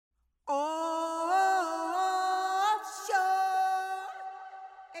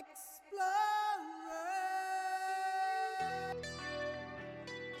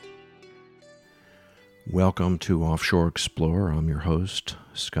Welcome to Offshore Explorer. I'm your host,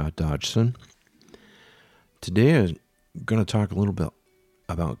 Scott Dodgson. Today I'm going to talk a little bit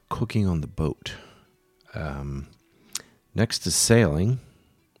about cooking on the boat. Next to sailing,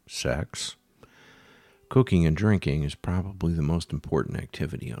 sex, cooking and drinking is probably the most important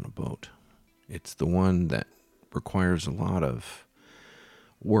activity on a boat. It's the one that requires a lot of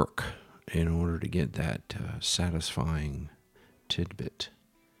work in order to get that satisfying tidbit.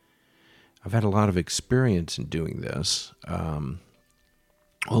 I've had a lot of experience in doing this.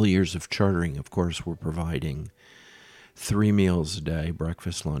 All the years of chartering, of course, we're providing 3 meals a day,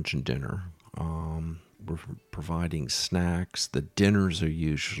 breakfast, lunch, and dinner. We're providing snacks. The dinners are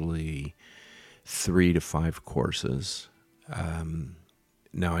usually 3 to 5 courses.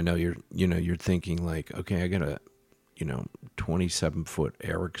 Now I know you're thinking like, okay, I got a 27-foot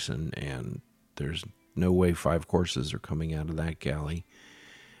Erickson, and there's no way 5 courses are coming out of that galley.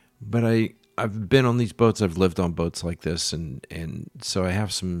 But I've been on these boats. I've lived on boats like this, and so I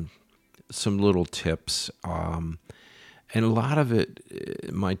have some little tips. And a lot of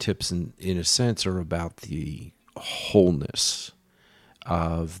it, my tips in a sense, are about the wholeness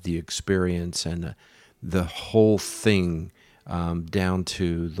of the experience and the whole thing, down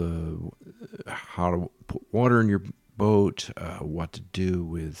to how to put water in your boat, what to do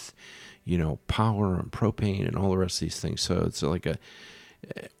with power and propane and all the rest of these things. So it's like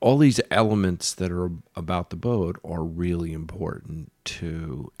all these elements that are about the boat are really important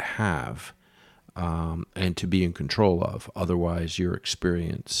to have and to be in control of. Otherwise, your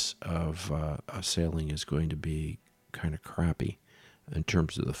experience of sailing is going to be kind of crappy in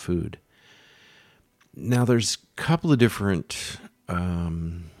terms of the food. Now, there's a couple of different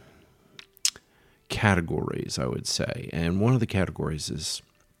categories, I would say. And one of the categories is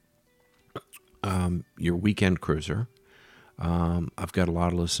your weekend cruiser. I've got a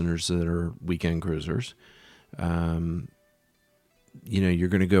lot of listeners that are weekend cruisers. You're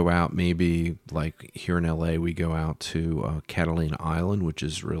going to go out, maybe like here in LA, we go out to Catalina Island, which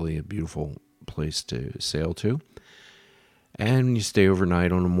is really a beautiful place to sail to. And you stay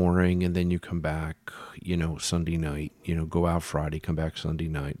overnight on a mooring, and then you come back, Sunday night, go out Friday, come back Sunday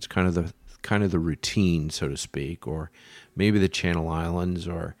night. It's kind of the routine, so to speak. Or maybe the Channel Islands,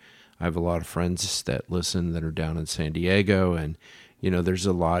 or I have a lot of friends that listen that are down in San Diego, and there's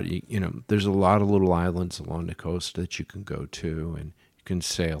a lot of little islands along the coast that you can go to, and you can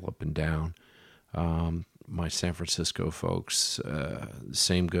sail up and down. My San Francisco folks,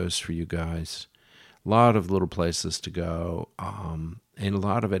 same goes for you guys. A lot of little places to go, and a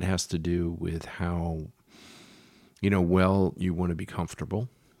lot of it has to do with how well you want to be comfortable.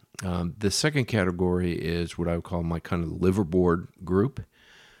 The second category is what I would call my kind of liverboard group.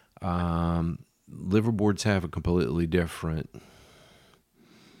 Liverboards have a completely different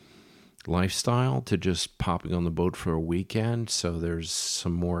lifestyle to just popping on the boat for a weekend. So there's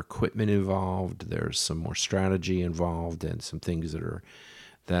some more equipment involved. There's some more strategy involved, and some things that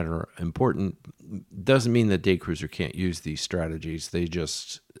are important. Doesn't mean that day cruiser can't use these strategies. They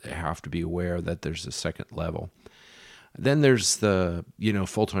just have to be aware that there's a second level. Then there's the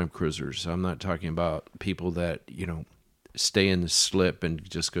full-time cruisers. I'm not talking about people that stay in the slip and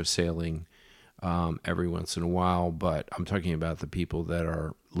just go sailing every once in a while, but I'm talking about the people that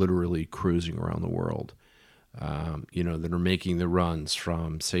are literally cruising around the world, that are making the runs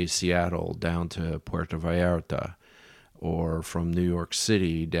from, say, Seattle down to Puerto Vallarta, or from New York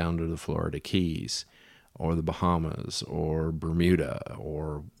City down to the Florida Keys, or the Bahamas, or Bermuda,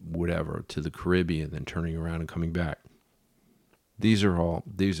 or whatever, to the Caribbean, then turning around and coming back. These are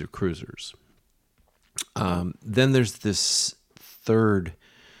cruisers. Then there's this third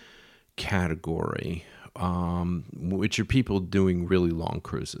category, which are people doing really long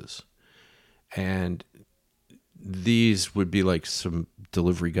cruises. And these would be like some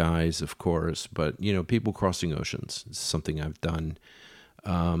delivery guys, of course, but, people crossing oceans. It's something I've done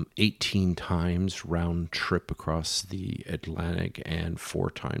 18 times round trip across the Atlantic and 4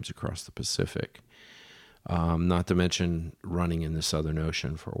 times across the Pacific. Not to mention running in the Southern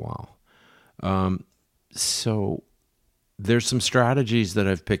Ocean for a while. So there's some strategies that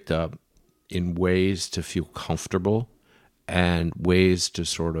I've picked up in ways to feel comfortable and ways to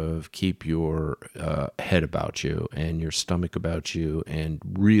sort of keep your head about you and your stomach about you and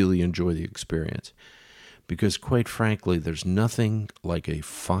really enjoy the experience. Because quite frankly, there's nothing like a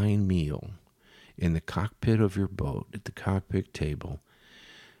fine meal in the cockpit of your boat, at the cockpit table,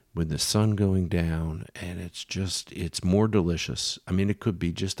 with the sun going down, and it's more delicious. I mean, it could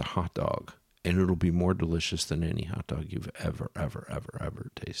be just a hot dog, and it'll be more delicious than any hot dog you've ever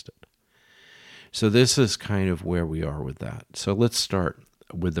tasted. So this is kind of where we are with that. So let's start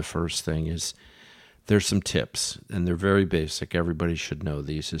with the first thing is There's some tips, and they're very basic. Everybody should know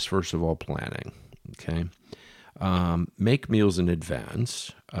these. Is first of all planning. Okay, make meals in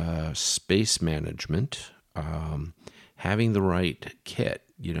advance. Space management. Having the right kit.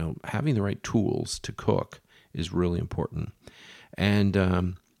 Having the right tools to cook is really important.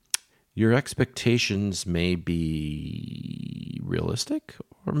 And your expectations may be realistic,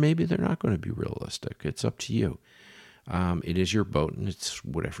 or maybe they're not going to be realistic. It's up to you. It is your boat, and it's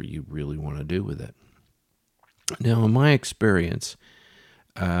whatever you really want to do with it. Now, in my experience,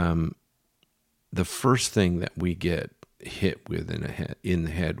 the first thing that we get hit with in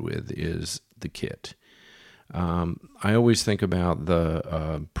the head with is the kit. I always think about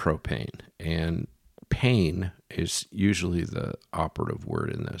the propane, and pain is usually the operative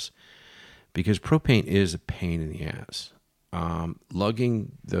word in this, because propane is a pain in the ass.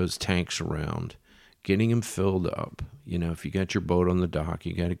 Lugging those tanks around, getting them filled up. If you got your boat on the dock,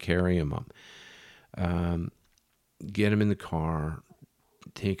 you got to carry them up. Get them in the car,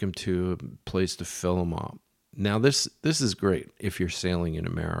 take them to a place to fill them up. Now, this is great if you're sailing in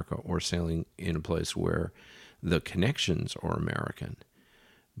America or sailing in a place where the connections are American.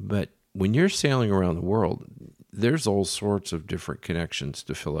 But when you're sailing around the world, there's all sorts of different connections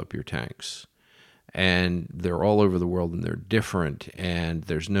to fill up your tanks. And they're all over the world, and they're different, and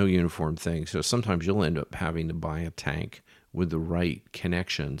there's no uniform thing. So sometimes you'll end up having to buy a tank with the right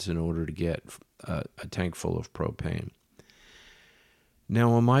connections in order to get a tank full of propane.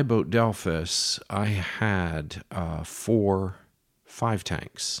 Now, on my boat, Delphis, I had 5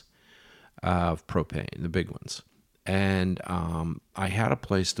 tanks of propane, the big ones. And I had a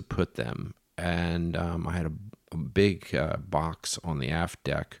place to put them. And I had a big box on the aft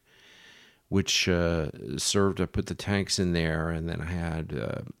deck, which served to put the tanks in there. And then I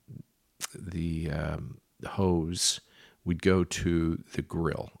had the hose would go to the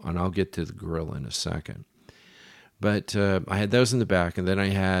grill. And I'll get to the grill in a second. But I had those in the back, and then I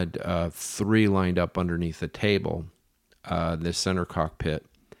had 3 lined up underneath the table, the center cockpit,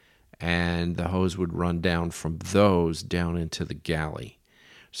 and the hose would run down from those down into the galley.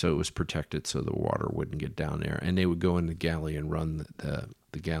 So it was protected so the water wouldn't get down there. And they would go in the galley and run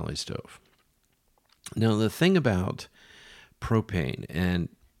the galley stove. Now, the thing about propane, and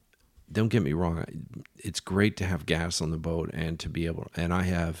don't get me wrong, it's great to have gas on the boat and to be able, and I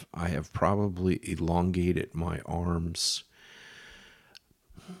have probably elongated my arms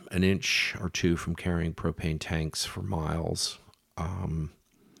an inch or 2 from carrying propane tanks for miles. But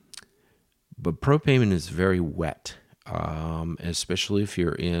propane is very wet, especially if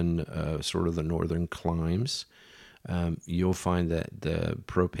you're in sort of the northern climes. You'll find that the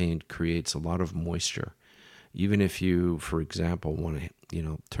propane creates a lot of moisture. Even if you, for example, want to,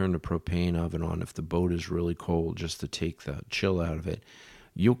 turn the propane oven on, if the boat is really cold, just to take the chill out of it,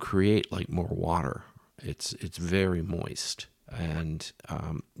 you'll create like more water. It's very moist, and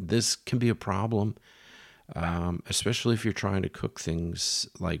this can be a problem, especially if you're trying to cook things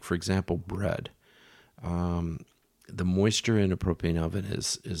like, for example, bread. The moisture in a propane oven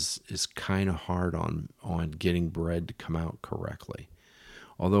is kind of hard on getting bread to come out correctly.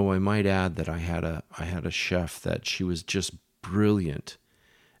 Although I might add that I had a chef that she was just brilliant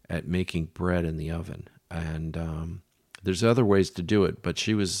at making bread in the oven, and there's other ways to do it, but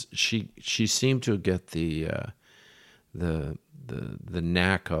she seemed to get the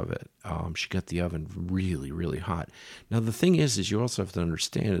knack of it. She got the oven really, really hot. Now the thing is you also have to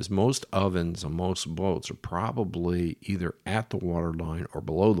understand is most ovens on most boats are probably either at the water line or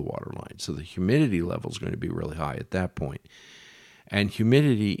below the water line, so the humidity level is going to be really high at that point. And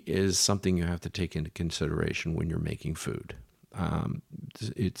humidity is something you have to take into consideration when you're making food.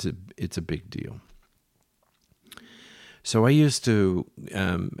 It's a big deal. So I used to,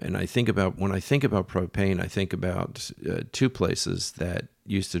 and when I think about propane, I think about 2 places that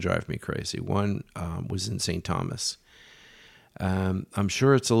used to drive me crazy. One was in St. Thomas. I'm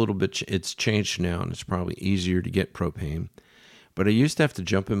sure it's changed now, and it's probably easier to get propane. But I used to have to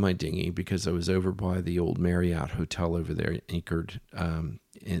jump in my dinghy because I was over by the old Marriott Hotel over there, anchored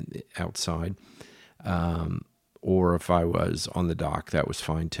outside. Or if I was on the dock, that was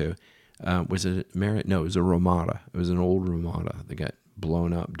fine too. Was it Marriott? No, it was a Ramada. It was an old Ramada that got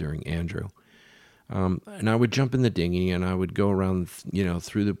blown up during Andrew. And I would jump in the dinghy and I would go around,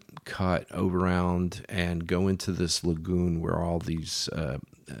 through the cut, over around, and go into this lagoon where all these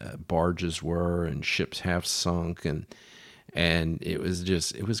barges were and ships half sunk, and it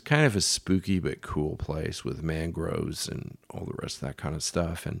was kind of a spooky but cool place with mangroves and all the rest of that kind of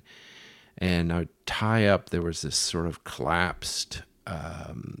stuff. And I would tie up, there was this sort of collapsed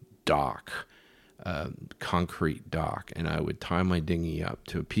dock concrete dock, and I would tie my dinghy up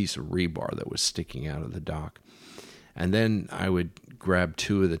to a piece of rebar that was sticking out of the dock. And then I would grab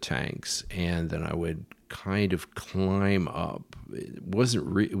two of the tanks, and then I would kind of climb up. It was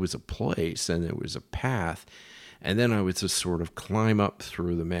a place, and there was a path. And then I would just sort of climb up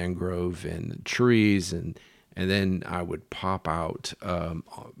through the mangrove and the trees, and then I would pop out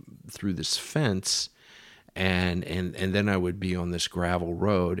through this fence, and then I would be on this gravel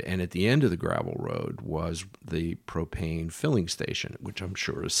road. And at the end of the gravel road was the propane filling station, which I'm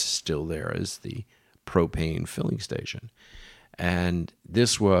sure is still there as the propane filling station. And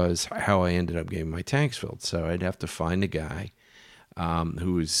this was how I ended up getting my tanks filled. So I'd have to find a guy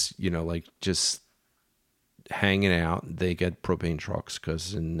who was, like just hanging out. They get propane trucks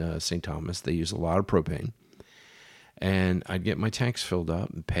because in St. Thomas they use a lot of propane. And I'd get my tanks filled up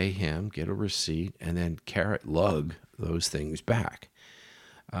and pay him, get a receipt, and then lug those things back.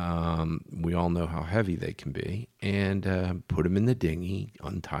 We all know how heavy they can be. And put them in the dinghy,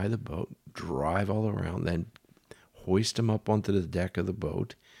 untie the boat, drive all around, then hoist them up onto the deck of the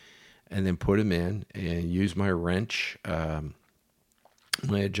boat, and then put them in and use my wrench,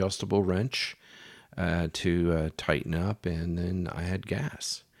 my adjustable wrench, to tighten up, and then I had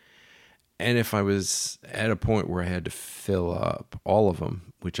gas. And if I was at a point where I had to fill up all of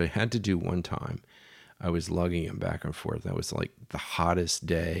them, which I had to do one time, I was lugging them back and forth. That was like the hottest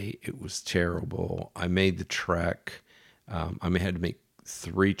day. It was terrible. I made the trek. I had to make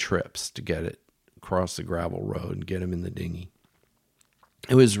 3 trips to get it across the gravel road and get them in the dinghy.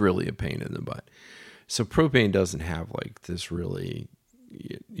 It was really a pain in the butt. So propane doesn't have like this really,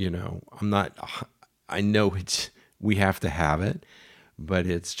 I know we have to have it, but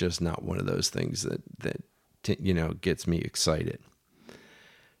it's just not one of those things that gets me excited.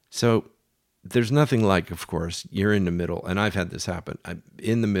 So there's nothing like, of course, you're in the middle, and I've had this happen. I'm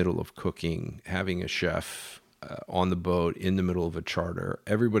in the middle of cooking, having a chef on the boat, in the middle of a charter.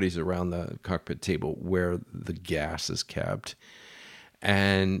 Everybody's around the cockpit table where the gas is kept.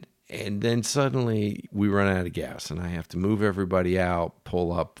 And then suddenly we run out of gas, and I have to move everybody out,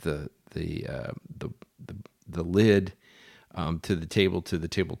 pull up the lid to the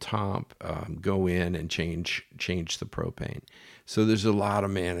tabletop, go in and change the propane. So there's a lot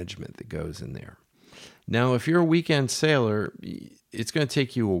of management that goes in there. Now, if you're a weekend sailor, it's going to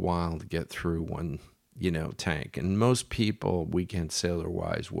take you a while to get through one, tank. And most people, weekend sailor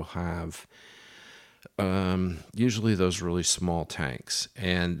wise, will have usually those really small tanks,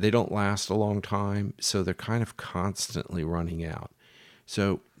 and they don't last a long time. So they're kind of constantly running out.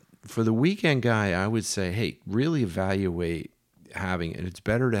 So for the weekend guy, I would say, hey, really evaluate having it. It's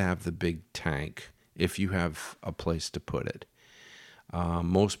better to have the big tank if you have a place to put it.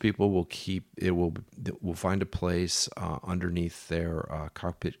 Most people will will find a place underneath their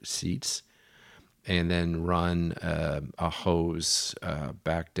cockpit seats, and then run a hose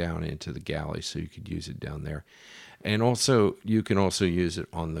back down into the galley so you could use it down there. And also, you can also use it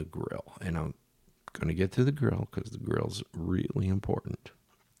on the grill. And I'm going to get to the grill because the grill's really important.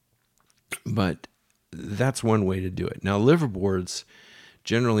 But that's one way to do it. Now, liverboards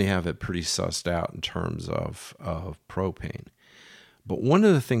generally have it pretty sussed out in terms of propane. But one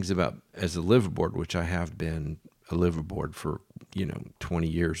of the things about, as a liverboard, which I have been a liverboard for, 20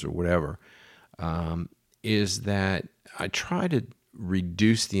 years or whatever, is that I try to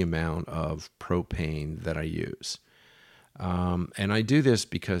reduce the amount of propane that I use. And I do this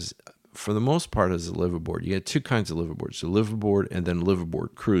because, for the most part, as a liverboard, you get 2 kinds of liverboards, a liverboard and then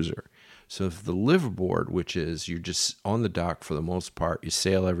liverboard cruiser. So if the liverboard, which is you're just on the dock for the most part, you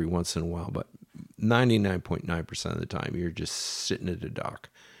sail every once in a while, but 99.9% of the time you're just sitting at a dock.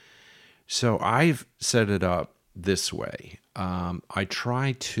 So I've set it up this way. I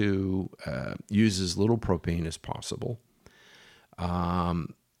try to use as little propane as possible.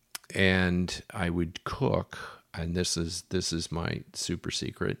 And I would cook, and this is my super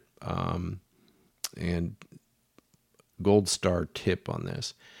secret, and gold star tip on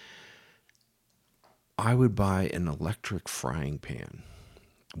this. I would buy an electric frying pan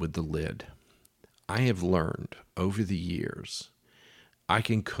with the lid. I have learned over the years, I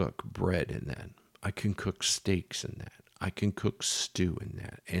can cook bread in that. I can cook steaks in that. I can cook stew in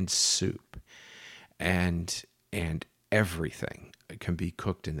that, and soup, and everything can be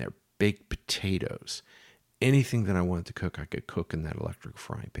cooked in there. Baked potatoes, anything that I want to cook, I could cook in that electric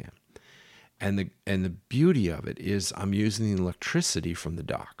frying pan. And the beauty of it is I'm using the electricity from the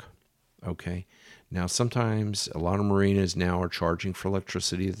dock. Okay. Now, sometimes a lot of marinas now are charging for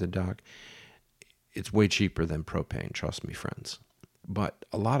electricity at the dock. It's way cheaper than propane, trust me, friends. But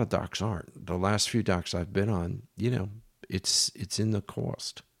a lot of docks aren't. The last few docks I've been on, it's in the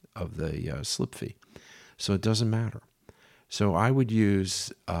cost. slip fee, so it doesn't matter. So I would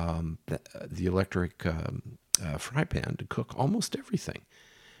use the electric fry pan to cook almost everything,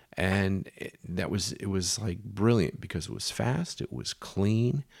 and it was like brilliant because it was fast, it was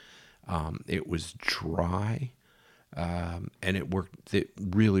clean, it was dry, and it worked. It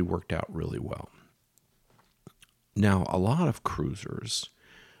really worked out really well. Now, a lot of cruisers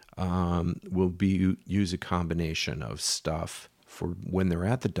will use a combination of stuff for when they're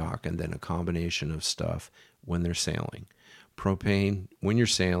at the dock, and then a combination of stuff when they're sailing. Propane, when you're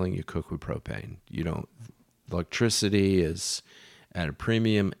sailing, you cook with propane. You don't. Electricity is at a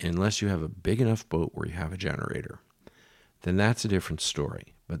premium unless you have a big enough boat where you have a generator. Then that's a different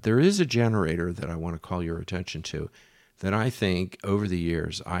story. But there is a generator that I want to call your attention to that I think over the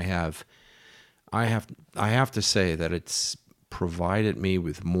years I have to say that it's provided me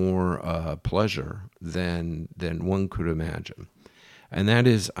with more pleasure than one could imagine. And that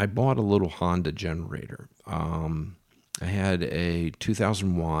is, I bought a little Honda generator. I had a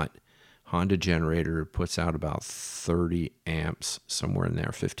 2,000 watt Honda generator. It puts out about 30 amps, somewhere in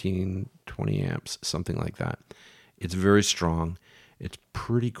there, 15, 20 amps, something like that. It's very strong. It's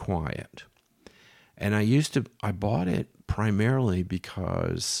pretty quiet. And I bought it primarily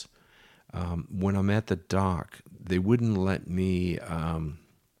because when I'm at the dock, they wouldn't let me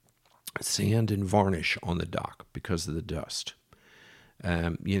sand and varnish on the dock because of the dust.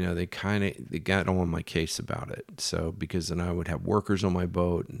 They got on my case about it. So because then I would have workers on my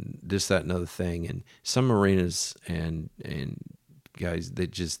boat and this, that, and other thing. And some marinas and guys,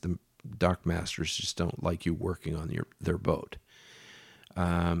 the dock masters just don't like you working on their boat.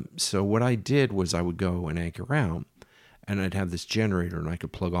 So what I did was I would go and anchor out, and I'd have this generator, and I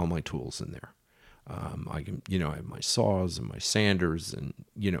could plug all my tools in there. I have my saws and my sanders, and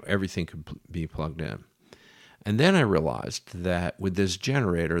everything could be plugged in. And then I realized that with this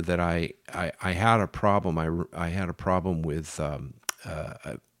generator that I had a problem. I had a problem with an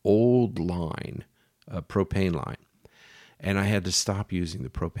old line, a propane line, and I had to stop using the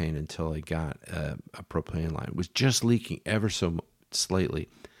propane until I got a propane line. It was just leaking ever so slightly,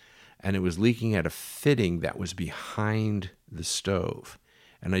 and it was leaking at a fitting that was behind the stove,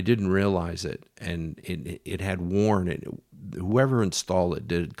 and I didn't realize it, and it had worn it. Whoever installed it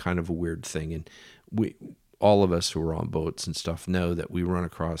did kind of a weird thing, and all of us who are on boats and stuff know that we run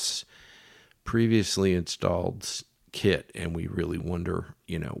across previously installed kit and we really wonder,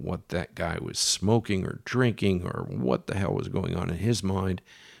 what that guy was smoking or drinking or what the hell was going on in his mind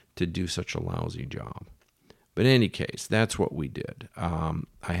to do such a lousy job. But in any case, that's what we did.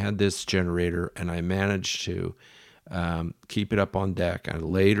 I had this generator and I managed to keep it up on deck. And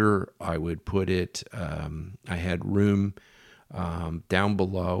later I would put it, I had room down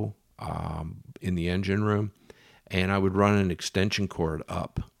below in the engine room, and I would run an extension cord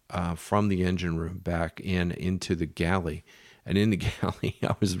up from the engine room back into the galley. And in the galley,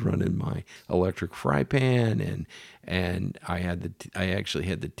 I was running my electric fry pan, and I actually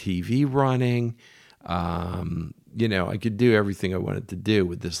had the TV running. I could do everything I wanted to do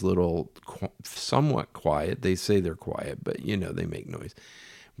with this little, somewhat quiet. They say they're quiet, but they make noise,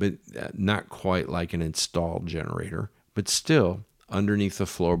 but not quite like an installed generator. But still, underneath the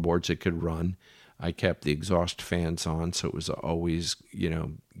floorboards, it could run. I kept the exhaust fans on, so it was always,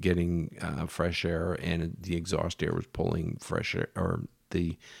 getting fresh air, and the exhaust air was pulling fresh air, or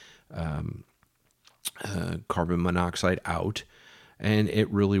the carbon monoxide out, and it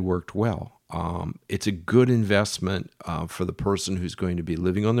really worked well. It's a good investment for the person who's going to be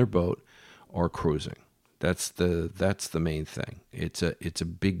living on their boat or cruising. That's the main thing. It's a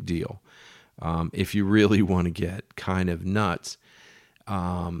big deal. If you really want to get kind of nuts,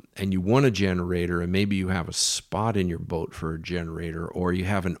 and you want a generator, and maybe you have a spot in your boat for a generator, or you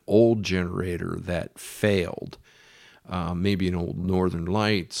have an old generator that failed, maybe an old Northern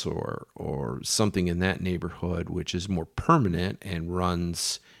Lights or something in that neighborhood, which is more permanent and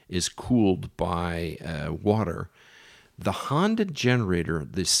is cooled by water. The Honda generator,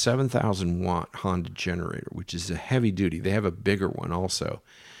 the 7,000 watt Honda generator, which is a heavy duty, they have a bigger one also,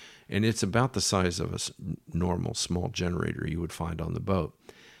 and it's about the size of a normal small generator you would find on the boat.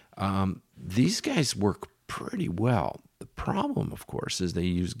 These guys work pretty well. The problem, of course, is they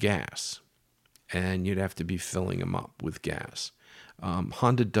use gas, and you'd have to be filling them up with gas.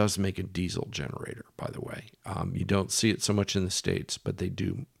 Honda does make a diesel generator, by the way. You don't see it so much in the States, but they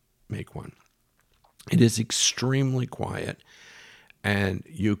do make one. It is extremely quiet, and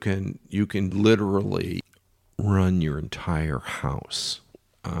you can literally run your entire house.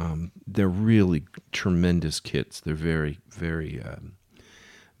 They're really tremendous kits. They're very, very,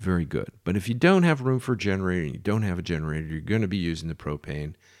 very good. But if you don't have room for a generator and you don't have a generator, you're going to be using the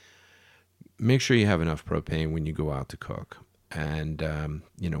propane. make sure you have enough propane when you go out to cook. And,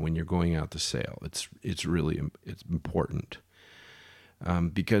 when you're going out to sail, it's really it's important.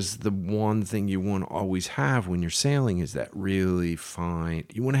 Because the one thing you want to always have when you're sailing is that really fine,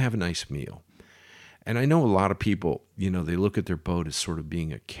 you want to have a nice meal. And I know a lot of people, they look at their boat as sort of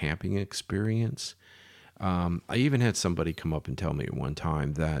being a camping experience. I even had somebody come up and tell me one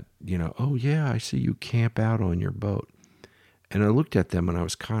time that, oh yeah, I see you camp out on your boat. And I looked at them and I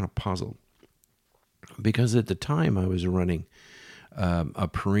was kind of puzzled. Because at the time I was running a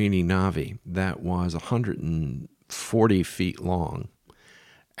Perini Navi that was 140 feet long.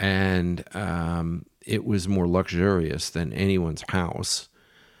 And it was more luxurious than anyone's house.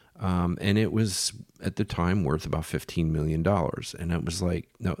 And it was, at the time, worth about $15 million. And it was like,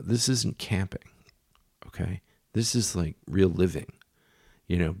 no, this isn't camping, okay? This is like real living,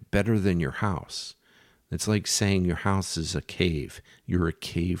 better than your house. It's like saying your house is a cave. You're a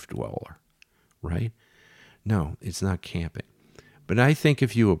cave dweller, right? No, it's not camping. But I think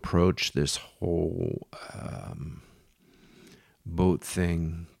if you approach this whole boat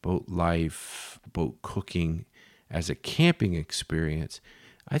thing, boat life, boat cooking as a camping experience,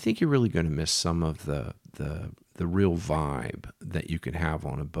 I think you're really going to miss some of the real vibe that you can have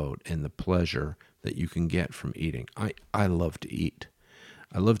on a boat and the pleasure that you can get from eating. I love to eat.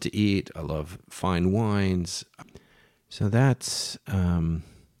 I love to eat. I love fine wines. So that's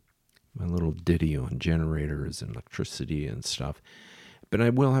my little ditty on generators and electricity and stuff. But I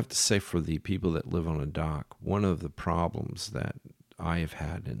will have to say, for the people that live on a dock, one of the problems that I have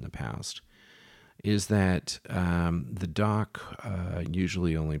had in the past is that the dock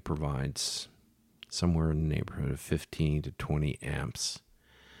usually only provides somewhere in the neighborhood of 15 to 20 amps.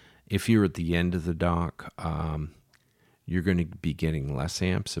 If you're at the end of the dock, you're going to be getting less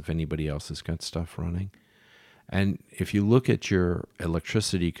amps if anybody else has got stuff running. And if you look at your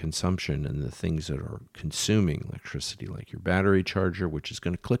electricity consumption and the things that are consuming electricity, like your battery charger, which is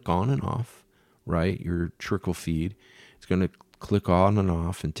going to click on and off, right? Your trickle feed, it's going to click on and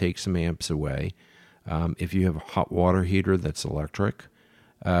off and take some amps away. If you have a hot water heater that's electric,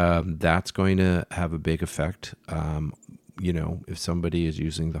 that's going to have a big effect. If somebody is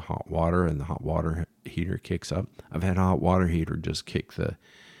using the hot water and the hot water heater kicks up, I've had a hot water heater just kick the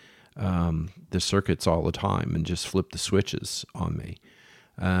circuits all the time and just flip the switches on me.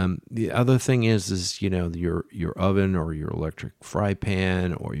 The other thing is your oven or your electric fry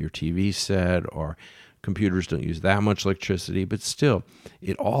pan or your TV set or computers don't use that much electricity, but still,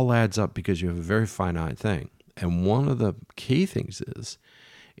 it all adds up because you have a very finite thing. And one of the key things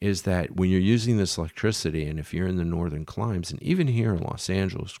is that when you're using this electricity, and if you're in the northern climes, and even here in Los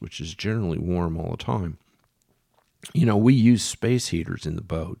Angeles, which is generally warm all the time, we use space heaters in the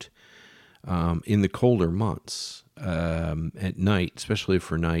boat in the colder months at night, especially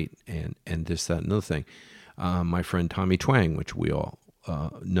for night and this, that, and other thing. My friend Tommy Twang, which we all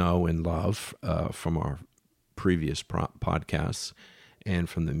know and love from our previous podcasts and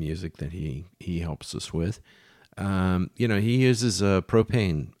from the music that he helps us with, he uses a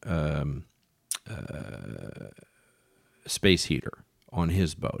propane space heater on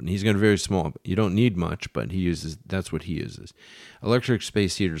his boat, and he's got a very small. You don't need much, but that's what he uses. Electric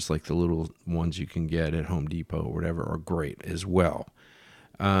space heaters, like the little ones you can get at Home Depot or whatever, are great as well.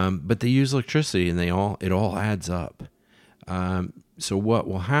 But they use electricity, and it all adds up. So what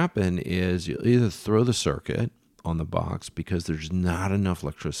will happen is you'll either throw the circuit on the box because there's not enough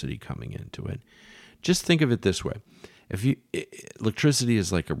electricity coming into it. Just think of it this way: electricity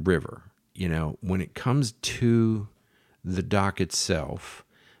is like a river. When it comes to the dock itself,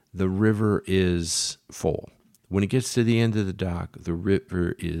 the river is full. When it gets to the end of the dock, the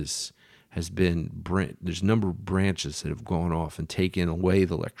river there's a number of branches that have gone off and taken away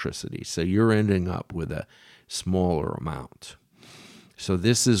the electricity. So you're ending up with a smaller amount. So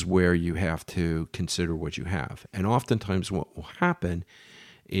this is where you have to consider what you have. And oftentimes what will happen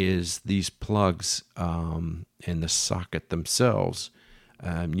is these plugs and the socket themselves,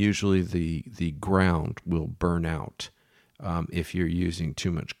 usually the ground will burn out if you're using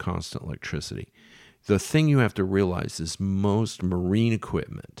too much constant electricity. The thing you have to realize is most marine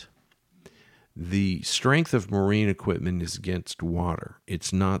equipment, the strength of marine equipment is against water.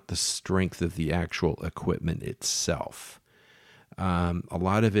 It's not the strength of the actual equipment itself. A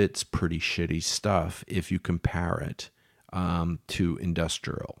lot of it's pretty shitty stuff if you compare it to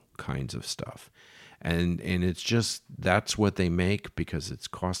industrial kinds of stuff. And it's just, that's what they make because it's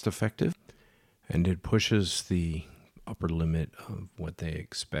cost effective, and it pushes the upper limit of what they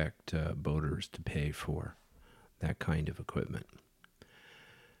expect boaters to pay for that kind of equipment.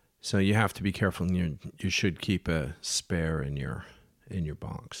 So you have to be careful, and you should keep a spare in your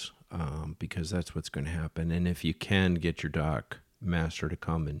box. because that's what's going to happen. And if you can get your dock master to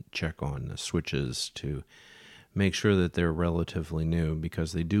come and check on the switches to make sure that they're relatively new,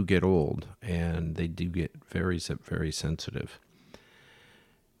 because they do get old and they do get very, very sensitive.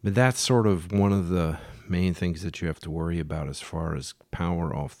 But that's sort of one of the main things that you have to worry about as far as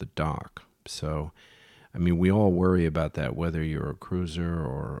power off the dock. So, I mean, we all worry about that, whether you're a cruiser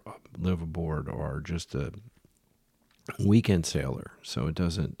or a liveaboard or just a weekend sailor. So it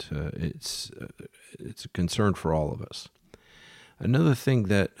doesn't. It's a concern for all of us. Another thing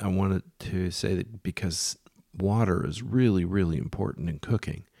that I wanted to say, that because water is really, really important in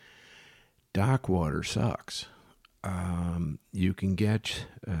cooking, dock water sucks. You can get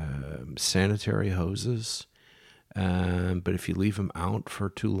sanitary hoses, but if you leave them out for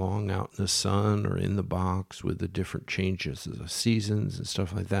too long out in the sun or in the box with the different changes of the seasons and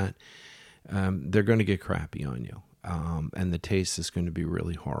stuff like that, they're going to get crappy on you. And the taste is going to be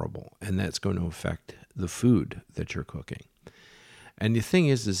really horrible. And that's going to affect the food that you're cooking. And the thing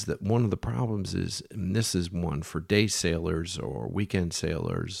is that one of the problems is, and this is one for day sailors or weekend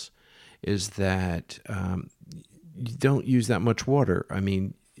sailors, is that you don't use that much water. I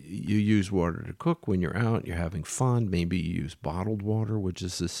mean, you use water to cook when you're out, you're having fun. Maybe you use bottled water, which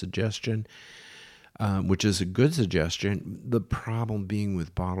is a suggestion, which is a good suggestion. The problem being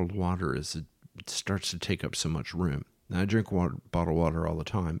with bottled water is it starts to take up so much room. Now, I drink bottled water all the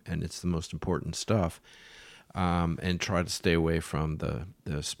time, and it's the most important stuff, and try to stay away from the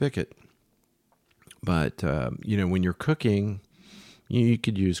spigot. But, when you're cooking, you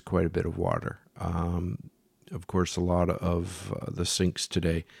could use quite a bit of water. Of course, a lot of the sinks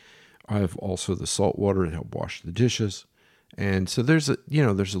today have also the salt water to help wash the dishes. And so there's a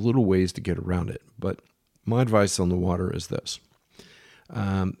little ways to get around it. But my advice on the water is this.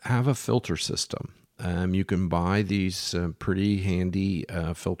 Have a filter system. You can buy these pretty handy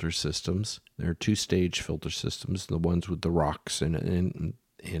filter systems. They're 2-stage filter systems, the ones with the rocks in it, and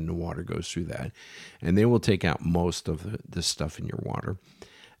the water goes through that. And they will take out most of the stuff in your water.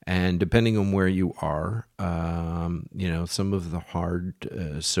 And depending on where you are, some of the hard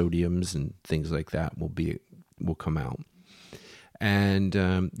sodiums and things like that will come out. And,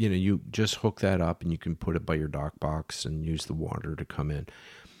 you just hook that up and you can put it by your dock box and use the water to come in.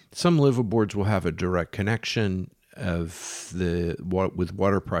 Some liveaboards will have a direct connection with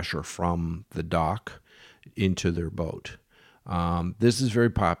water pressure from the dock into their boat. This is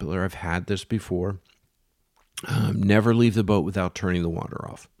very popular. I've had this before. Never leave the boat without turning the water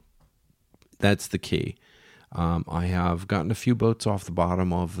off. That's the key. I have gotten a few boats off the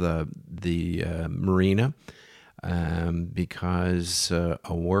bottom of the marina because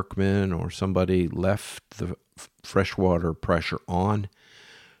a workman or somebody left the freshwater pressure on.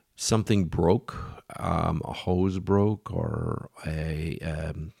 Something broke, a hose broke or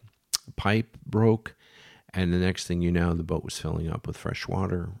a pipe broke, and the next thing you know, the boat was filling up with fresh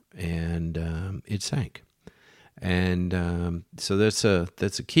water, and it sank. And so that's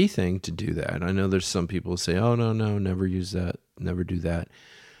a key thing to do that. I know there's some people who say, oh, no, never use that, never do that.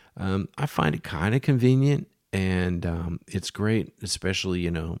 I find it kind of convenient, and it's great, especially,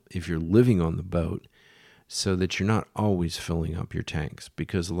 if you're living on the boat, so that you're not always filling up your tanks,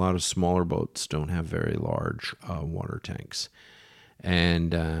 because a lot of smaller boats don't have very large water tanks.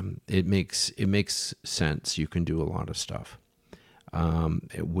 And it makes sense. You can do a lot of stuff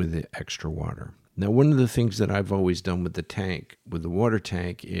with the extra water. Now, one of the things that I've always done with the water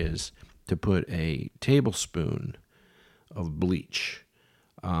tank, is to put a tablespoon of bleach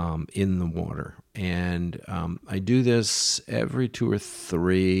in the water. And I do this every 2 or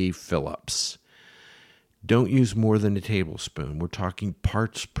 3 fill-ups. Don't use more than a tablespoon. We're talking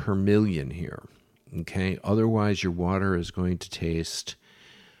parts per million here, okay? Otherwise, your water is going to taste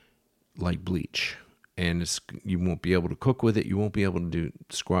like bleach. And you won't be able to cook with it. You won't be able to do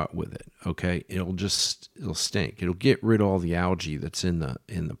squat with it. Okay, it'll stink. It'll get rid of all the algae that's in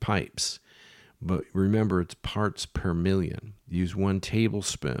the pipes. But remember, it's parts per million. Use 1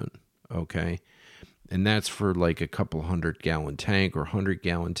 tablespoon. Okay, and that's for like a couple 100-gallon tank or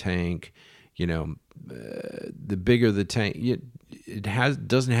 100-gallon tank. The bigger the tank, it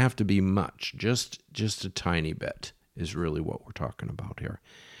doesn't have to be much. Just a tiny bit is really what we're talking about here.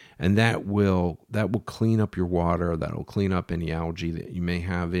 And that will clean up your water. That will clean up any algae that you may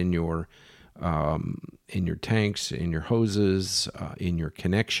have in your tanks, in your hoses, in your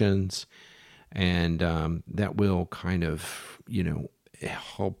connections, and that will kind of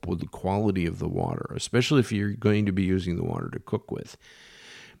help with the quality of the water, especially if you're going to be using the water to cook with.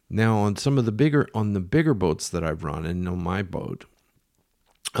 Now, on the bigger boats that I've run, and on my boat,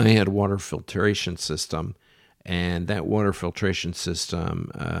 I had a water filtration system. And that water filtration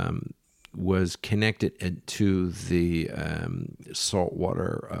system was connected to the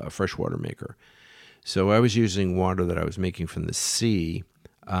saltwater, freshwater maker. So I was using water that I was making from the sea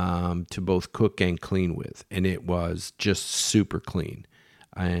to both cook and clean with. And it was just super clean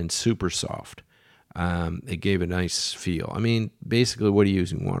and super soft. It gave a nice feel. I mean, basically, what are you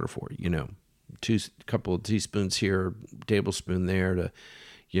using water for? Couple of teaspoons here, tablespoon there to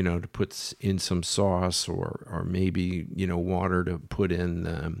put in some sauce or maybe, water to put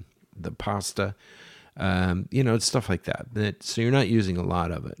in the pasta. It's stuff like that. So you're not using a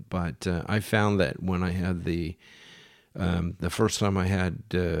lot of it. But I found that when I had the first time I had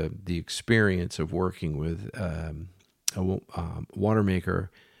the experience of working with a water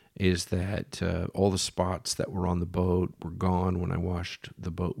maker, is that all the spots that were on the boat were gone when I washed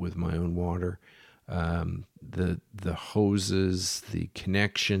the boat with my own water. The hoses, the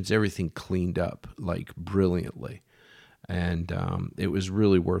connections, everything cleaned up like brilliantly. And it was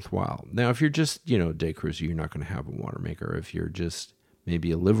really worthwhile. Now, if you're just, a day cruiser, you're not going to have a water maker. If you're just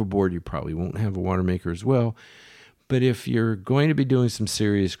maybe a liveaboard, you probably won't have a water maker as well. But if you're going to be doing some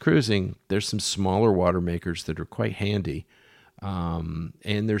serious cruising, there's some smaller water makers that are quite handy. And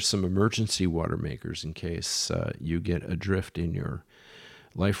there's some emergency water makers in case you get adrift in your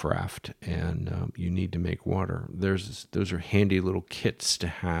life raft and you need to make water. Those are handy little kits to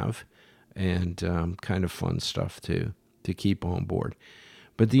have, and kind of fun stuff to keep on board.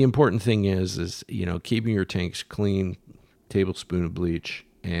 But the important thing is keeping your tanks clean, tablespoon of bleach,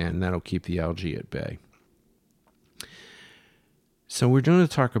 and that'll keep the algae at bay. So we're going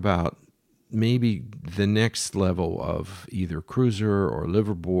to talk about maybe the next level of either cruiser or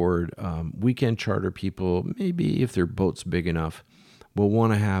liveaboard. Weekend charter people, maybe if their boat's big enough, will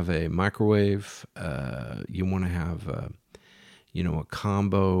want to have a microwave. You want to have a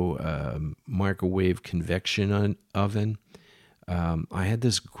combo microwave convection oven. I had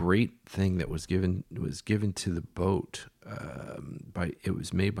this great thing that was given to the boat it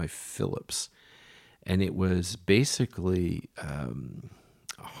was made by Philips, and it was basically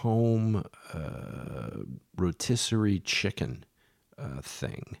home rotisserie chicken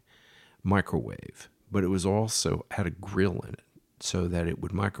thing, microwave, but it was also had a grill in it so that it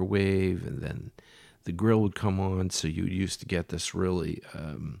would microwave and then the grill would come on. So you used to get this really,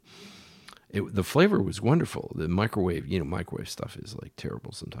 the flavor was wonderful. The microwave, microwave stuff is like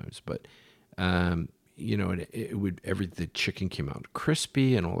terrible sometimes, but the chicken came out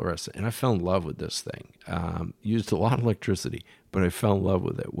crispy and all the rest. And I fell in love with this thing. Used a lot of electricity, but I fell in love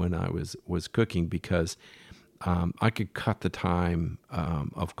with it when I was cooking because I could cut the time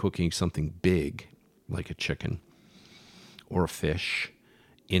of cooking something big like a chicken or a fish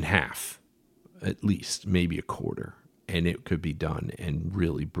in half, at least, maybe a quarter, and it could be done and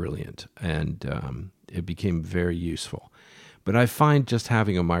really brilliant. And it became very useful. But I find just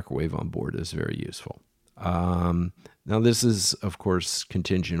having a microwave on board is very useful. Now, this is, of course,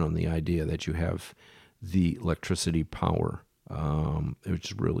 contingent on the idea that you have the electricity power,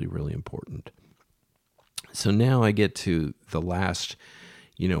 which is really, really important. So now I get to the last,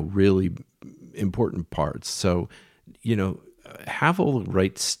 really important parts. So, have all the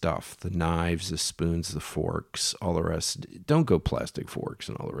right stuff, the knives, the spoons, the forks, all the rest. Don't go plastic forks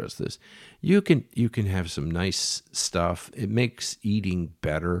and all the rest of this. You can have some nice stuff. It makes eating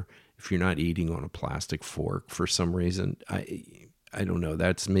better if you're not eating on a plastic fork for some reason. I don't know.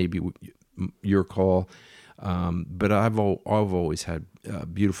 That's maybe your call. But I've always had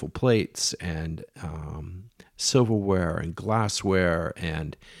beautiful plates and silverware and glassware,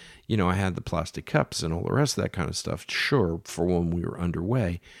 and I had the plastic cups and all the rest of that kind of stuff. Sure, for when we were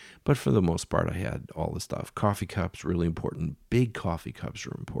underway, but for the most part, I had all the stuff. Coffee cups, really important. Big coffee cups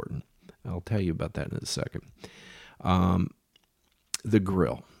are important. I'll tell you about that in a second. The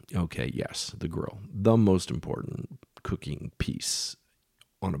grill. Okay, yes, the grill. The most important cooking piece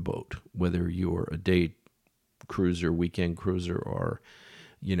on a boat, whether you're a day cruiser, weekend cruiser, or,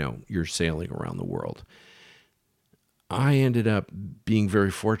 you're sailing around the world. I ended up being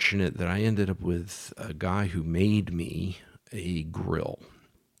very fortunate that I ended up with a guy who made me a grill.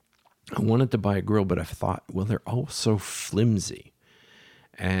 I wanted to buy a grill, but I thought, well, they're all so flimsy.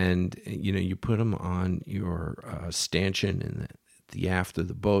 And, you put them on your stanchion in the aft of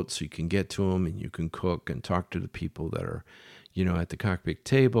the boat so you can get to them and you can cook and talk to the people that are, at the cockpit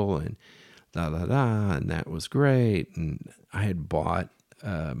table and and that was great. And I had bought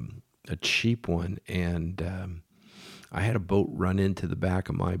a cheap one, and I had a boat run into the back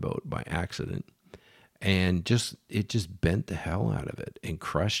of my boat by accident, and it just bent the hell out of it and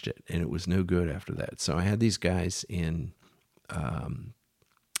crushed it, and it was no good after that. So I had these guys in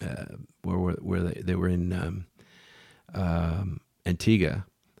where they were in Antigua,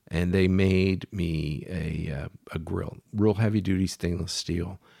 and they made me a grill, real heavy duty stainless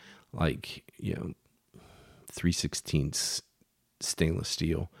steel, like 3/16 stainless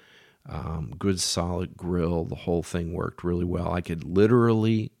steel, good solid grill. The whole thing worked really well. I could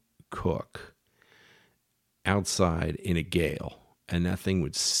literally cook outside in a gale, and that thing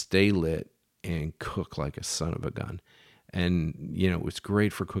would stay lit and cook like a son of a gun. And it was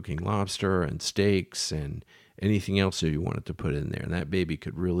great for cooking lobster and steaks and anything else that you wanted to put in there. And that baby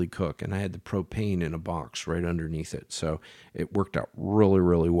could really cook. And I had the propane in a box right underneath it, so it worked out really,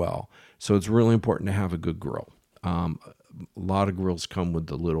 really well. So it's really important to have a good grill. A lot of grills come with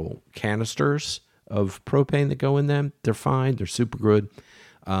the little canisters of propane that go in them. They're fine. They're super good.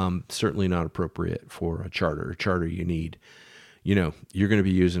 Certainly not appropriate for a charter. A charter, you need, you're going to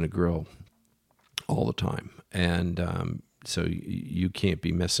be using a grill all the time, and so you can't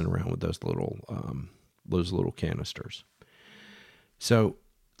be messing around with those little canisters. So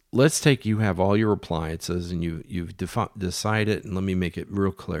let's take, you have all your appliances, and you've decided, and let me make it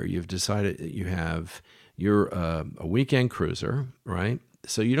real clear. You've decided that you're a weekend cruiser, right?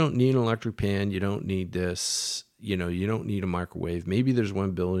 So you don't need an electric pan. You don't need this. You don't need a microwave. Maybe there's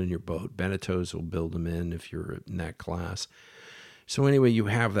one built in your boat. Benettos will build them in if you're in that class. So anyway, you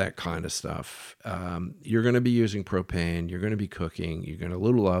have that kind of stuff. You're going to be using propane. You're going to be cooking. You're going to a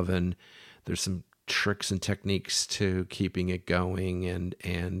little oven. There's some tricks and techniques to keeping it going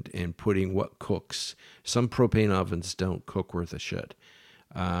and putting what cooks. Some propane ovens don't cook worth a shit.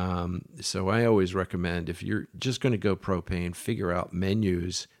 So I always recommend, if you're just going to go propane, figure out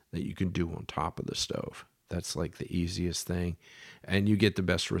menus that you can do on top of the stove. That's like the easiest thing, and you get the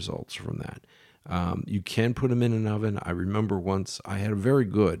best results from that. You can put them in an oven. I remember once I had a very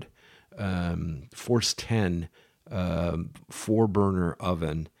good Force 10 4-burner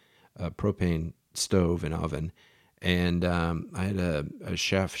oven, propane stove and oven, and I had a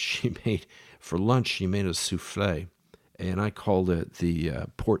chef. She made a souffle, and I called it the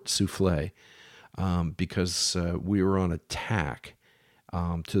port souffle because we were on a tack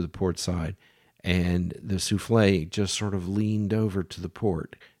to the port side. And the souffle just sort of leaned over to the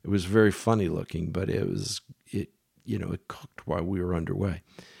port. It was very funny looking, but it cooked while we were underway.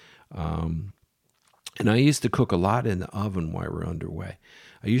 And I used to cook a lot in the oven while we were underway.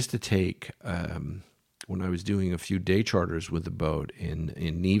 I used to take, when I was doing a few day charters with the boat in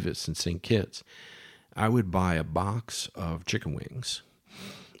Nevis and St. Kitts, I would buy a box of chicken wings.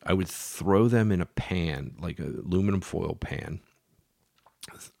 I would throw them in a pan, like an aluminum foil pan,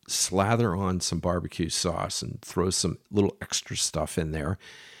 slather on some barbecue sauce and throw some little extra stuff in there,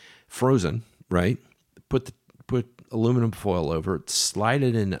 frozen, right? Put aluminum foil over it, slide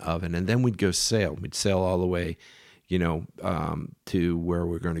it in the oven, and then we'd go sail. We'd sail all the way, to where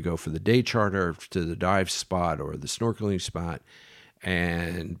we're going to go for the day charter, to the dive spot or the snorkeling spot.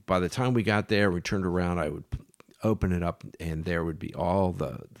 And by the time we got there, we turned around, I would open it up, and there would be all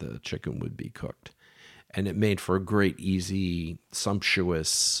the chicken would be cooked. And it made for a great, easy,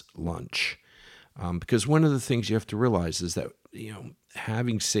 sumptuous lunch. Because one of the things you have to realize is that,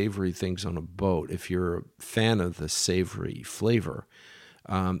 having savory things on a boat, if you're a fan of the savory flavor,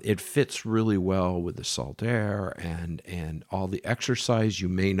 it fits really well with the salt air and all the exercise you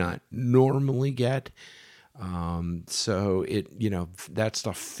may not normally get. So that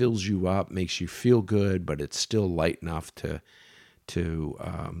stuff fills you up, makes you feel good, but it's still light enough to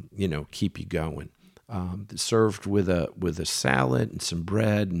keep you going. Served with a salad and some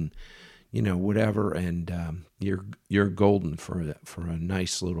bread and whatever, and you're golden for a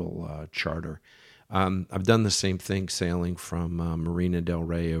nice little charter. I've done the same thing sailing from Marina del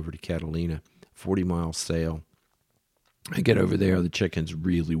Rey over to Catalina, 40-mile sail. I get over there, the chicken's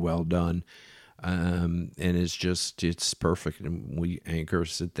really well done, and it's perfect. And we anchor,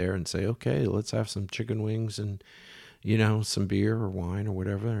 sit there, and say, okay, let's have some chicken wings and some beer or wine or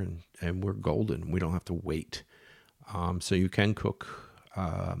whatever, and we're golden. We don't have to wait. So you can cook.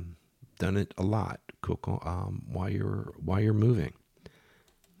 Done it a lot. Cook while you're moving.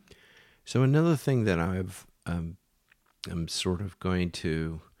 So another thing that I'm sort of going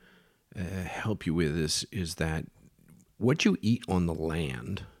to help you with is that what you eat on the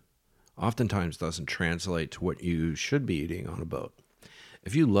land oftentimes doesn't translate to what you should be eating on a boat.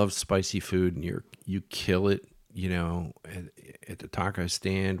 If you love spicy food and you kill it, at the taco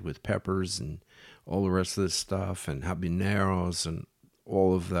stand with peppers and all the rest of this stuff and habaneros and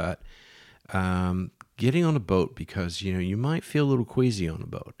all of that, getting on a boat, because you might feel a little queasy on a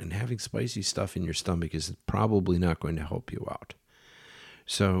boat, and having spicy stuff in your stomach is probably not going to help you out.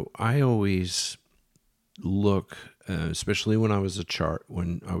 So I always look, especially when I was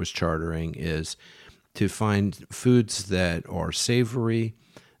chartering, is to find foods that are savory,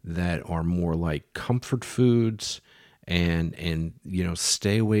 that are more like comfort foods, and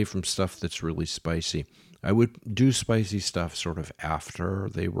stay away from stuff that's really spicy. I would do spicy stuff sort of after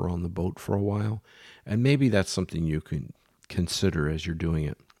they were on the boat for a while, and maybe that's something you can consider as you're doing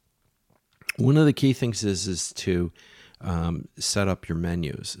it. One of the key things is to set up your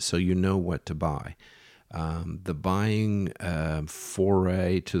menus so you know what to buy. The buying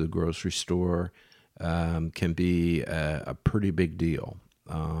foray to the grocery store can be a pretty big deal.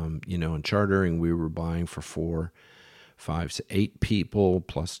 In chartering, we were buying for 4, 5 to 8 people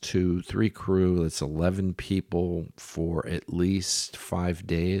plus 2, 3 crew. That's 11 people for at least 5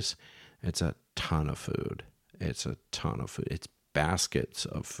 days. It's a ton of food. It's baskets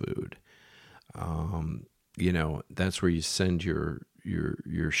of food. That's where you send your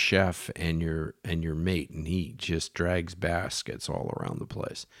chef and your mate, and he just drags baskets all around the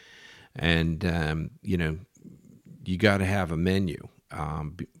place. And you got to have a menu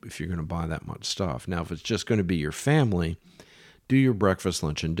if you're going to buy that much stuff. Now, if it's just going to be your family, do your breakfast,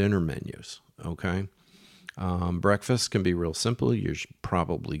 lunch, and dinner menus. Okay, breakfast can be real simple. You're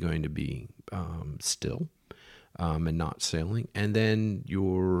probably going to be still and not sailing, and then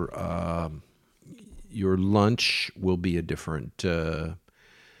your lunch will be a different thing.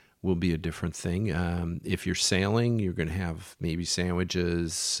 If you're sailing, you're going to have maybe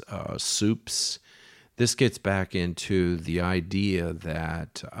sandwiches, soups. This gets back into the idea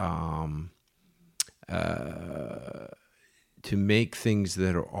that to make things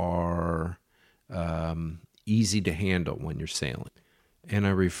that are easy to handle when you're sailing. And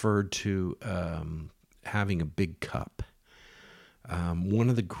I referred to having a big cup. One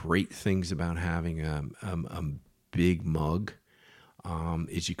of the great things about having a big mug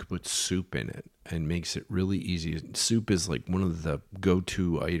is you could put soup in it, and makes it really easy. Soup is like one of the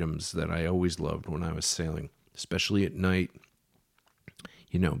go-to items that I always loved when I was sailing, especially at night.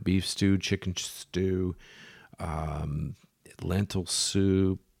 Beef stew, chicken stew, lentil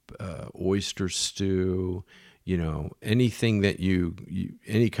soup, oyster stew, anything that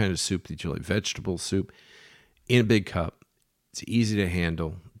any kind of soup that you like, vegetable soup, in a big cup. It's easy to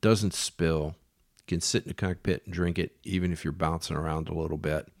handle, doesn't spill. You can sit in the cockpit and drink it, even if you're bouncing around a little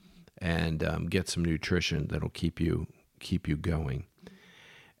bit, and get some nutrition that'll keep you going.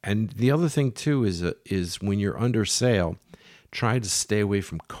 And the other thing too is when you're under sail, try to stay away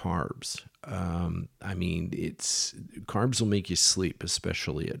from carbs. Carbs will make you sleep,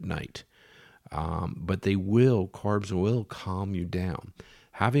 especially at night. But carbs will calm you down.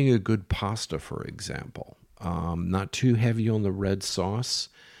 Having a good pasta, for example, not too heavy on the red sauce,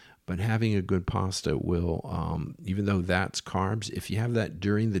 but having a good pasta will, even though that's carbs, if you have that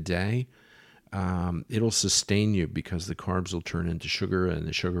during the day, it'll sustain you, because the carbs will turn into sugar, and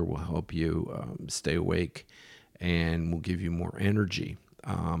the sugar will help you stay awake and will give you more energy,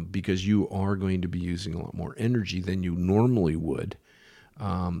 because you are going to be using a lot more energy than you normally would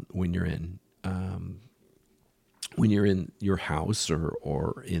when you're in your house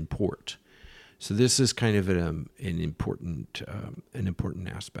or in port. So this is kind of an important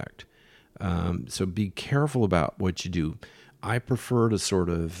aspect. So be careful about what you do. I prefer to sort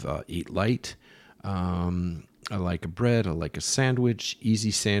of eat light. I like a bread. I like a sandwich,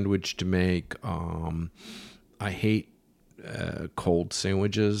 easy sandwich to make. I hate cold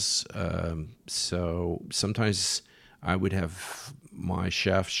sandwiches. So sometimes I would have my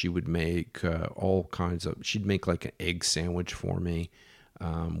chef, she would make she'd make like an egg sandwich for me,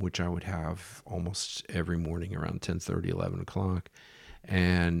 which I would have almost every morning around 10:30, 11 o'clock.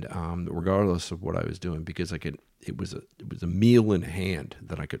 And regardless of what I was doing, because it was a meal in hand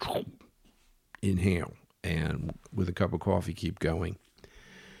that I could inhale, and with a cup of coffee keep going.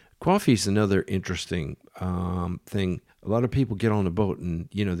 Coffee is another interesting thing. A lot of people get on a boat and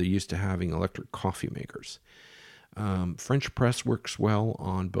they're used to having electric coffee makers. French press works well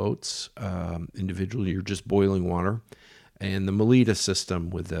on boats. Individually, you're just boiling water, and the Melita system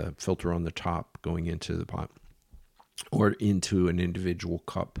with the filter on the top going into the pot or into an individual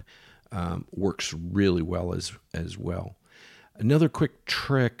cup works really well as well. Another quick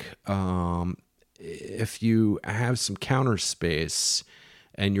trick, if you have some counter space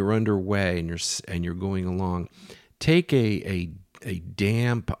and you're underway and you're going along, take a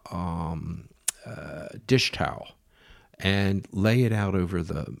damp dish towel and lay it out over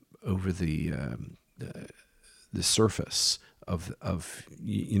the surface of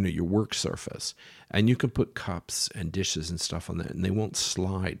your work surface, and you can put cups and dishes and stuff on that, and they won't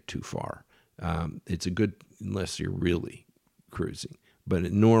slide too far. It's a good, unless you're really cruising, but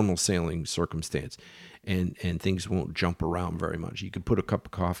in normal sailing circumstance, and things won't jump around very much. You could put a cup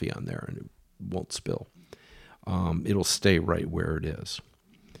of coffee on there, and won't spill. It'll stay right where it is.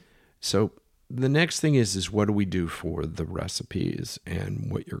 So the next thing is what do we do for the recipes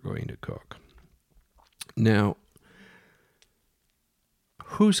and what you're going to cook? Now,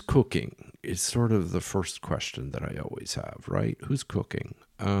 who's cooking is sort of the first question that I always have, right? Who's cooking?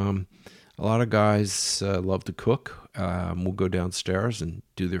 A lot of guys love to cook. Will go downstairs and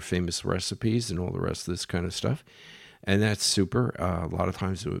do their famous recipes and all the rest of this kind of stuff. And that's super. A lot of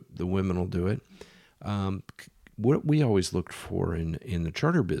times the women will do it. What we always looked for in the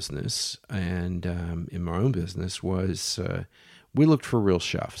charter business and in my own business was we looked for real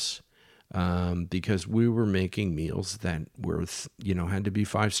chefs. Because we were making meals that were, had to be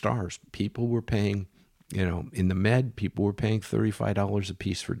 5 stars. People were paying, in the Med, people were paying $35 a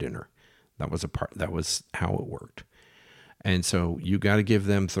piece for dinner. That was how it worked. And so you got to give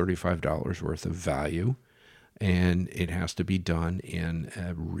them $35 worth of value, and it has to be done in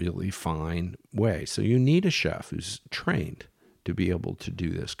a really fine way. So you need a chef who's trained to be able to do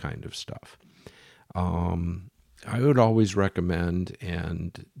this kind of stuff. I would always recommend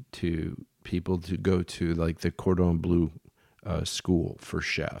to people to go to like the Cordon Bleu school for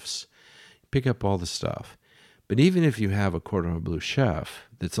chefs. Pick up all the stuff. But even if you have a Cordon Bleu chef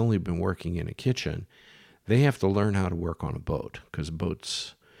that's only been working in a kitchen, they have to learn how to work on a boat because a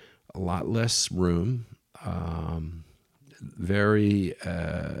boat's a lot less room.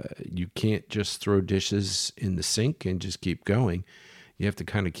 You can't just throw dishes in the sink and just keep going. You have to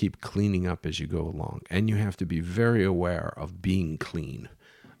kind of keep cleaning up as you go along. And you have to be very aware of being clean,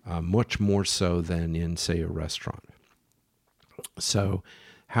 much more so than in, say, a restaurant. So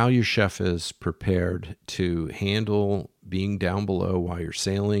how your chef is prepared to handle being down below while you're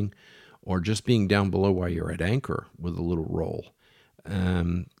sailing or just being down below while you're at anchor with a little roll.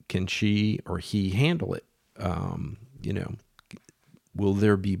 Can she or he handle it? Will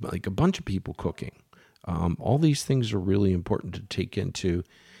there be like a bunch of people cooking? All these things are really important to take into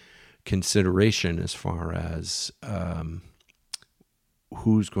consideration as far as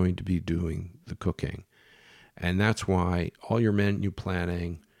who's going to be doing the cooking. And that's why all your menu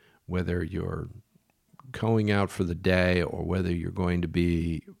planning, whether you're going out for the day or whether you're going to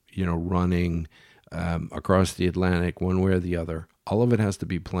be, running across the Atlantic one way or the other, all of it has to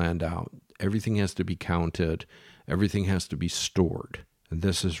be planned out. Everything has to be counted. Everything has to be stored. And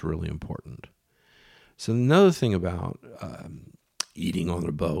this is really important. So another thing about eating on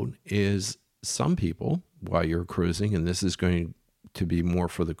a boat is some people, while you're cruising, and this is going to be more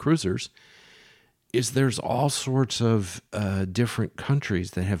for the cruisers, is there's all sorts of different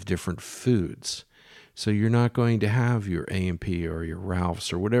countries that have different foods. So you're not going to have your A&P or your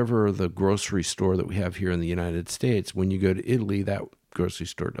Ralph's or whatever the grocery store that we have here in the United States. When you go to Italy, that grocery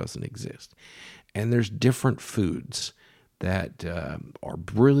store doesn't exist. And there's different foods that are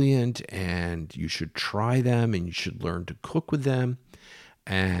brilliant, and you should try them, and you should learn to cook with them.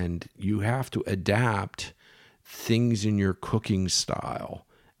 And you have to adapt things in your cooking style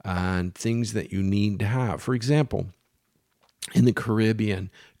and things that you need to have. For example, in the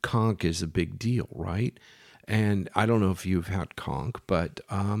Caribbean, conch is a big deal, right? And I don't know if you've had conch, but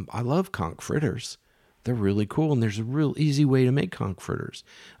I love conch fritters. They're really cool, and there's a real easy way to make conch fritters.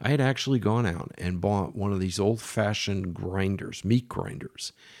 I had actually gone out and bought one of these old-fashioned grinders, meat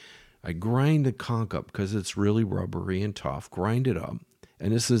grinders. I grind the conch up because it's really rubbery and tough. Grind it up.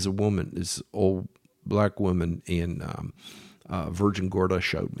 And this is a woman, this old black woman in Virgin Gorda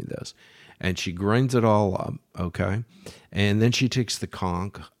showed me this. And she grinds it all up, okay? And then she takes the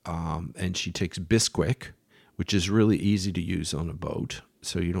conch and she takes Bisquick, which is really easy to use on a boat,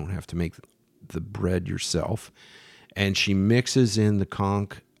 so you don't have to make the bread yourself. And she mixes in the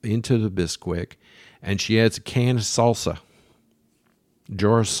conch into the Bisquick, and she adds a can of salsa,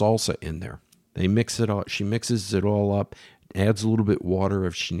 jar of salsa in there. They mix it all. She mixes it all up, adds a little bit water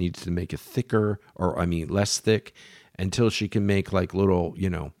if she needs to make it thicker, less thick, until she can make like little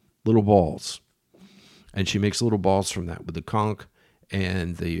balls. And she makes little balls from that with the conch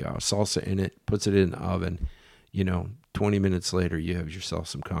and the salsa in it, puts it in the oven. 20 minutes later, you have yourself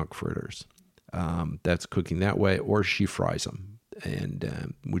some conch fritters. That's cooking that way, or she fries them,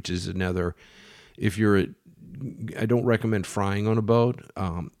 and which is another. I don't recommend frying on a boat.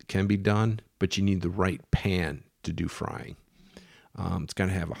 It can be done, but you need the right pan to do frying. It's got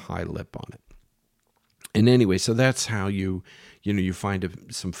to have a high lip on it. And anyway, so that's how you find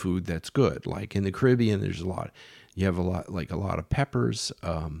some food that's good. Like in the Caribbean, you have a lot of peppers.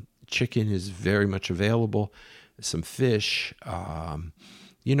 Chicken is very much available. Some fish.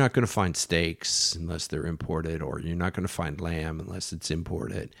 You're not going to find steaks unless they're imported, or you're not going to find lamb unless it's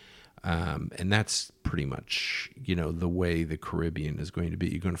imported. And that's pretty much, the way the Caribbean is going to be.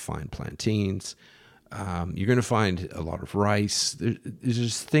 You're going to find plantains. You're going to find a lot of rice. There's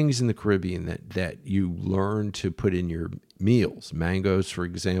just things in the Caribbean that you learn to put in your meals. Mangoes, for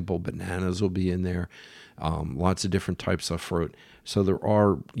example, bananas will be in there. Lots of different types of fruit. So there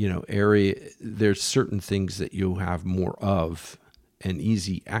are, there's certain things that you'll have more of and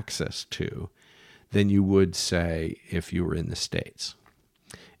easy access to than you would, say, if you were in the States.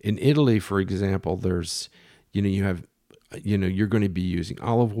 In Italy, for example, there's, you have, you're going to be using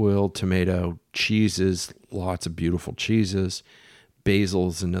olive oil, tomato, cheeses, lots of beautiful cheeses.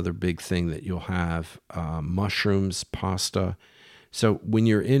 Basil's another big thing that you'll have. Mushrooms, pasta. So when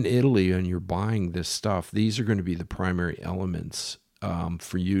you're in Italy and you're buying this stuff, these are going to be the primary elements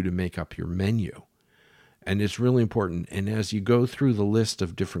for you to make up your menu. And it's really important. And as you go through the list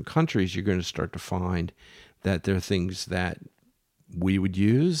of different countries, you're going to start to find that there are things that we would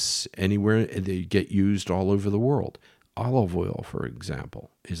use anywhere. They get used all over the world. Olive oil, for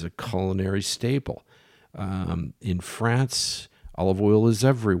example, is a culinary staple. In France, olive oil is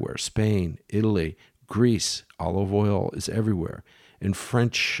everywhere. Spain, Italy, Greece, olive oil is everywhere. And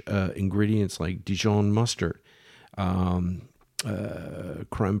French ingredients like Dijon mustard, creme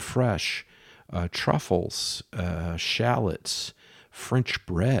fraiche, truffles, shallots, French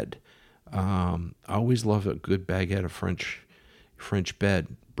bread. I always love a good baguette of French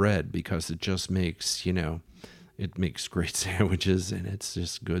bread because it just makes, it makes great sandwiches, and it's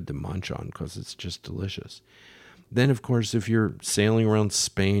just good to munch on because it's just delicious. Then, of course, if you're sailing around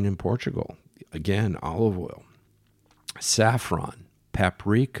Spain and Portugal, again, olive oil, saffron,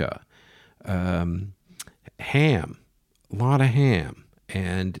 paprika, ham, a lot of ham.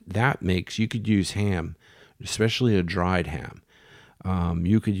 And that makes, you could use ham, especially a dried ham.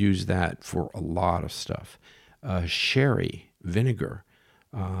 You could use that for a lot of stuff. Sherry, vinegar,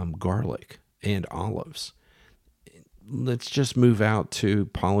 garlic, and olives. Let's just move out to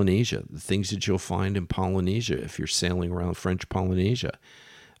Polynesia, the things that you'll find in Polynesia if you're sailing around French Polynesia.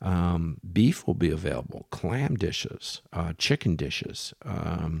 Beef will be available, clam dishes, chicken dishes,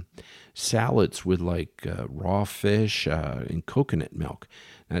 salads with like raw fish and coconut milk.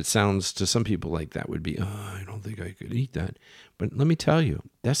 Now, it sounds to some people like that would be, I don't think I could eat that. But let me tell you,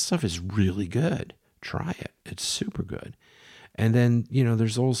 that stuff is really good. Try it. It's super good. And then,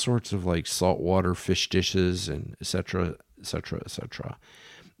 there's all sorts of like saltwater fish dishes and et cetera, et cetera, et cetera.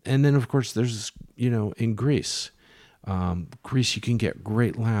 And then, of course, there's, in Greece, you can get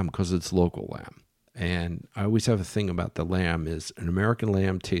great lamb because it's local lamb. And I always have a thing about the lamb is an American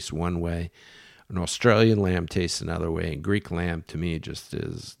lamb tastes one way, an Australian lamb tastes another way, and Greek lamb to me just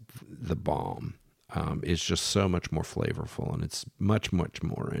is the bomb. It's just so much more flavorful, and it's much, much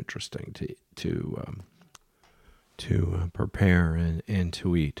more interesting to prepare and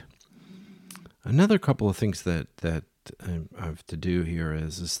to eat. Another couple of things that I have to do here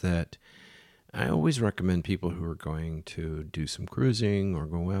is that I always recommend people who are going to do some cruising or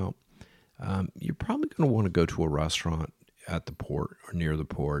go out, you're probably going to want to go to a restaurant at the port or near the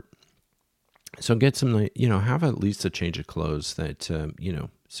port. So get some, have at least a change of clothes that,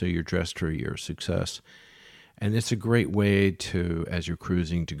 so you're dressed for your success. And it's a great way to, as you're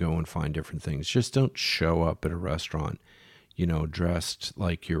cruising, to go and find different things. Just don't show up at a restaurant, dressed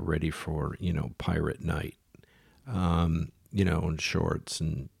like you're ready for, pirate night. In shorts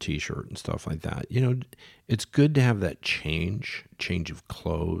and t-shirt and stuff like that. It's good to have that change of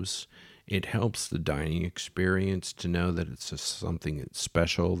clothes. It helps the dining experience to know that it's just something that's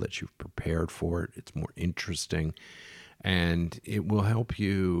special, that you've prepared for it. It's more interesting, and it will help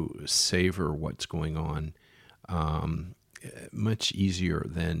you savor what's going on much easier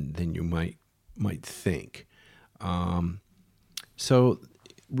than you might think. So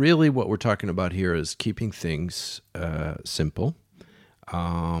really what we're talking about here is keeping things simple,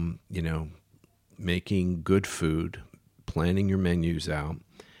 making good food, planning your menus out,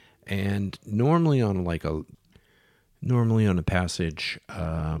 and normally on a passage,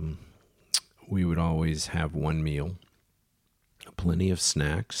 we would always have one meal, plenty of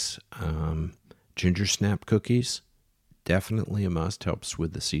snacks, ginger snap cookies, definitely a must, helps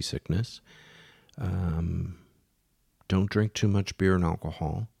with the seasickness. Don't drink too much beer and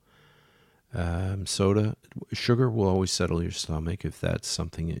alcohol. Soda, sugar will always settle your stomach if that's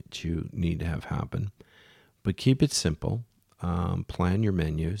something that you need to have happen. But keep it simple. Plan your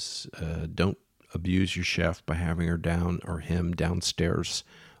menus. Don't abuse your chef by having him downstairs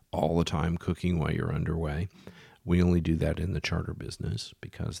all the time cooking while you're underway. We only do that in the charter business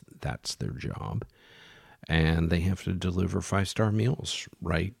because that's their job. And they have to deliver 5-star meals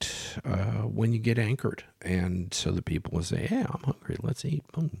right when you get anchored. And so the people will say, hey, I'm hungry, let's eat.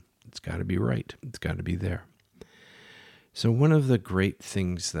 Boom. It's got to be right. It's got to be there. So one of the great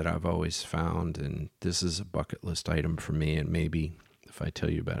things that I've always found, and this is a bucket list item for me, and maybe if I tell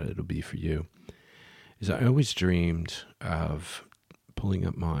you about it, it'll be for you, is I always dreamed of pulling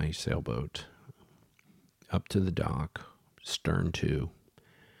up my sailboat up to the dock, stern to,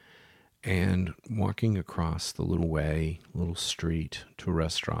 and walking across the little street to a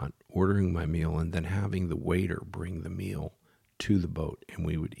restaurant, ordering my meal, and then having the waiter bring the meal to the boat, and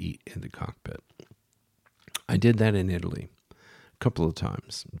we would eat in the cockpit. I did that in Italy a couple of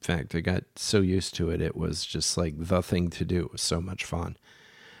times. In fact, I got so used to it, it was just like the thing to do. It was so much fun.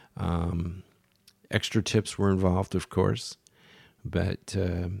 Extra tips were involved, of course, but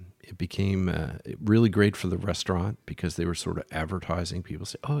it became really great for the restaurant because they were sort of advertising. People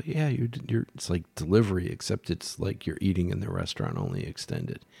say, "Oh yeah, you're." It's like delivery, except it's like you're eating in the restaurant, only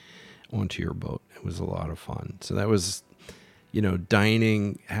extended onto your boat. It was a lot of fun. So that was,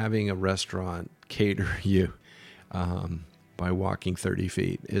 dining, having a restaurant cater you by walking 30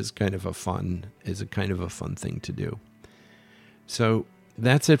 feet is kind of a fun thing to do. So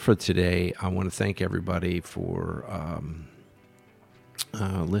that's it for today. I want to thank everybody for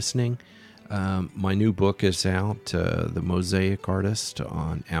listening. My new book is out, The Mosaic Artist,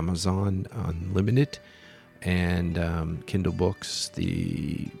 on Amazon Unlimited and Kindle books.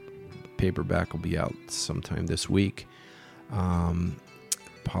 The paperback will be out sometime this week.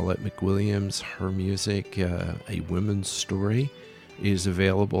 Paulette McWilliams, her music, A Women's Story, is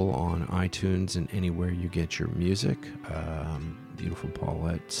available on iTunes and anywhere you get your music. Beautiful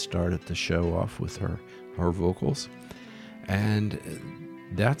Paulette started the show off with her vocals. And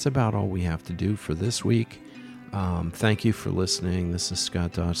that's about all we have to do for this week. Thank you for listening. This is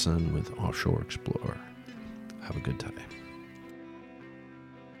Scott Dodson with Offshore Explorer. Have a good time.